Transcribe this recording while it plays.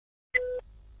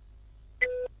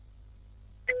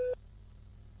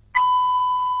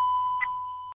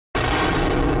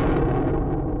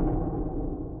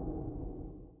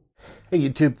Hey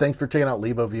YouTube, thanks for checking out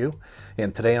LeboView,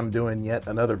 and today I'm doing yet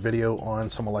another video on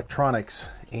some electronics,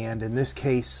 and in this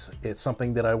case it's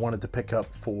something that I wanted to pick up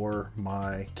for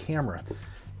my camera.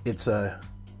 It's a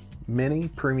mini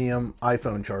premium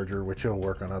iPhone charger, which will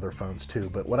work on other phones too,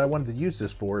 but what I wanted to use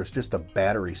this for is just a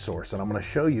battery source, and I'm going to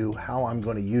show you how I'm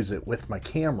going to use it with my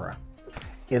camera.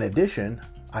 In addition,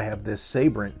 I have this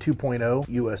Sabrent 2.0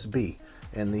 USB,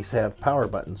 and these have power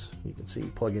buttons. You can see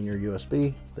you plug in your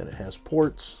USB, then it has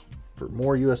ports for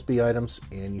more USB items,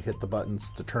 and you hit the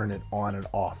buttons to turn it on and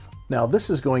off. Now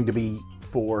this is going to be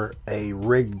for a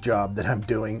rig job that I'm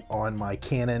doing on my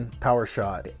Canon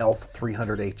PowerShot ELPH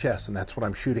 300HS, and that's what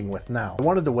I'm shooting with now. I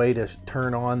wanted a way to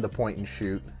turn on the point and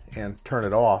shoot and turn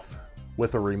it off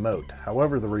with a remote.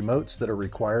 However, the remotes that are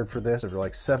required for this are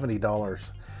like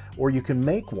 $70, or you can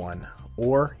make one,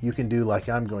 or you can do like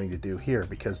I'm going to do here.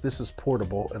 Because this is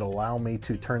portable, it'll allow me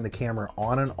to turn the camera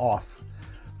on and off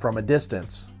from a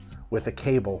distance with a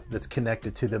cable that's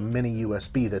connected to the mini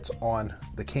USB that's on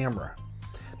the camera.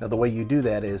 Now the way you do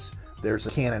that is there's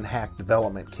a Canon hack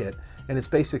development kit, and it's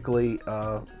basically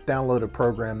a downloaded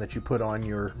program that you put on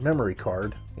your memory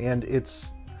card, and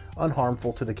it's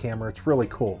unharmful to the camera. It's really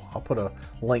cool. I'll put a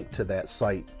link to that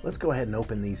site. Let's go ahead and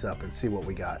open these up and see what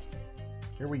we got.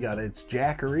 Here we got it. It's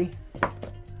Jackery.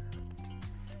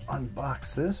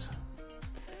 Unbox this.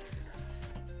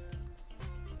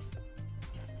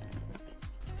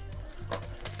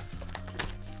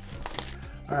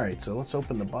 All right, so let's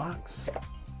open the box.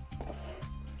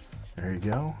 There you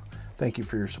go. Thank you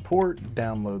for your support.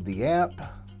 Download the app.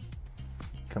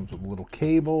 Comes with a little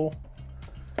cable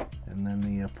and then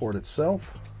the port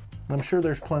itself. I'm sure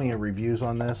there's plenty of reviews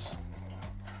on this.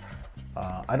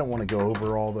 I don't want to go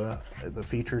over all the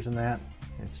features in that.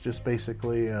 It's just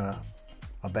basically a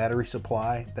battery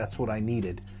supply. That's what I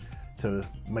needed to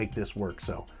make this work.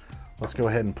 So let's go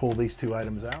ahead and pull these two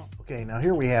items out. Okay, now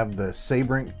here we have the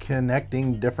Sabrent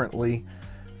connecting differently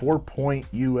 4-point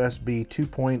USB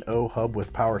 2.0 hub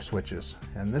with power switches.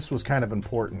 And this was kind of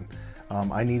important.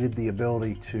 I needed the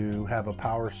ability to have a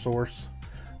power source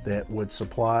that would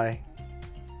supply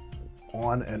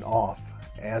on and off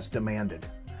as demanded.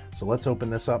 So let's open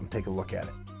this up and take a look at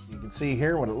it. You can see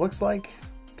here what it looks like.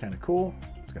 Kind of cool.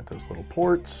 It's got those little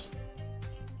ports.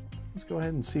 Let's go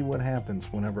ahead and see what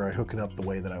happens whenever I hook it up the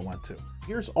way that I want to.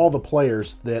 Here's all the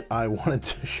players that I wanted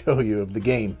to show you of the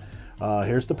game.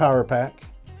 Here's the power pack.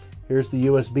 Here's the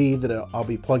USB that I'll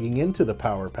be plugging into the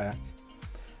power pack.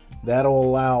 That'll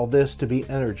allow this to be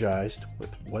energized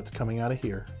with what's coming out of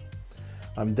here.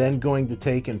 I'm then going to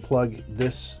take and plug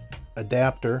this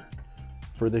adapter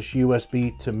for this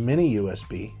USB to mini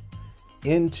USB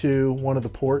into one of the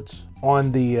ports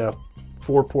on the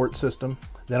 4-port system.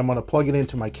 Then I'm going to plug it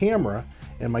into my camera,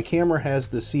 and my camera has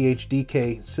the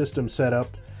CHDK system set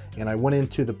up, and I went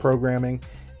into the programming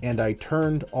and I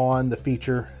turned on the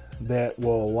feature that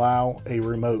will allow a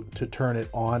remote to turn it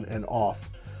on and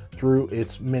off through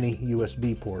its mini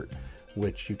USB port,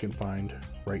 which you can find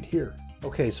right here.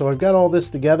 Okay, so I've got all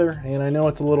this together, and I know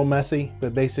it's a little messy,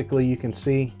 but basically you can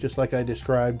see, just like I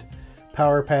described,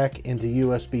 power pack into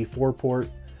USB 4-port.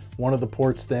 One of the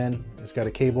ports then has got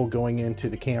a cable going into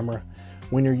the camera.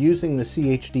 When you're using the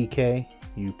CHDK,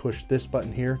 you push this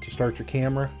button here to start your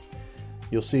camera.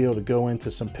 You'll see it'll go into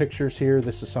some pictures here.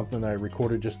 This is something that I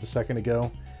recorded just a second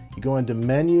ago. You go into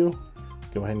menu,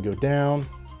 go ahead and go down.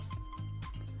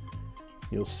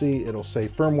 You'll see it'll say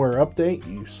firmware update.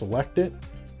 You select it.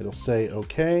 It'll say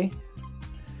OK,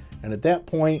 and at that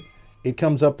point it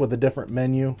comes up with a different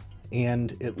menu,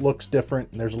 and it looks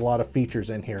different, and there's a lot of features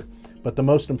in here. But the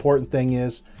most important thing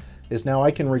is now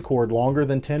I can record longer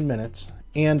than 10 minutes,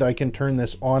 and I can turn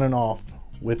this on and off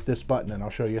with this button, and I'll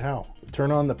show you how.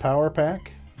 Turn on the power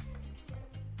pack.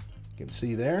 You can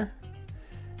see there,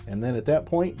 and then at that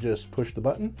point just push the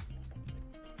button,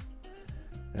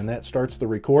 and that starts the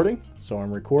recording. So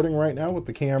I'm recording right now with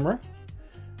the camera.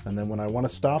 And then when I want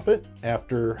to stop it,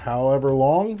 after however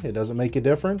long, it doesn't make a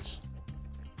difference.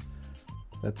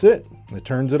 That's it. It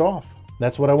turns it off.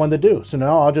 That's what I wanted to do. So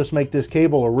now I'll just make this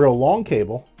cable a real long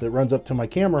cable that runs up to my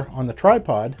camera on the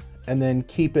tripod, and then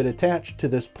keep it attached to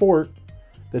this port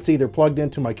that's either plugged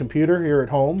into my computer here at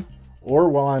home, or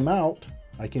while I'm out,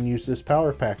 I can use this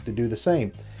power pack to do the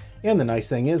same. And the nice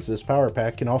thing is this power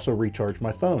pack can also recharge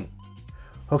my phone.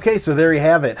 Okay, so there you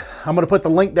have it. I'm going to put the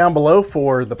link down below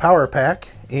for the power pack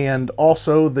and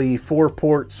also the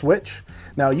 4-port switch.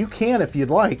 Now you can, if you'd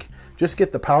like, just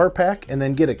get the power pack and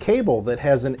then get a cable that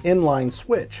has an inline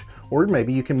switch, or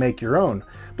maybe you can make your own.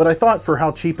 But I thought for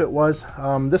how cheap it was,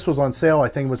 this was on sale. I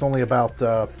think it was only about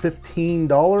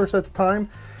 $15 at the time,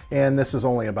 and this is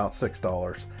only about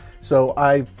 $6. So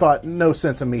I thought no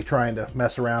sense in me trying to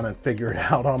mess around and figure it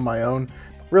out on my own.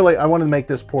 Really, I wanted to make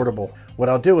this portable. What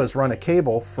I'll do is run a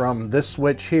cable from this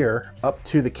switch here up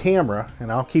to the camera,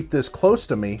 and I'll keep this close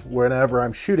to me whenever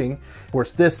I'm shooting. Of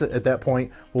course, this at that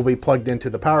point will be plugged into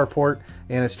the power port,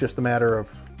 and it's just a matter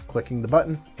of clicking the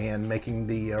button and making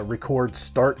the record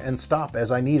start and stop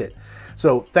as I need it.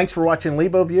 So thanks for watching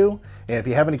LiboView, and if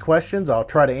you have any questions, I'll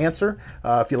try to answer.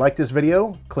 If you like this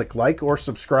video, click like or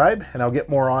subscribe, and I'll get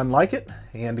more on like it.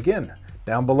 And again,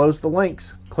 down below's the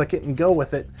links. Click it and go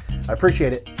with it. I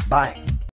appreciate it. Bye.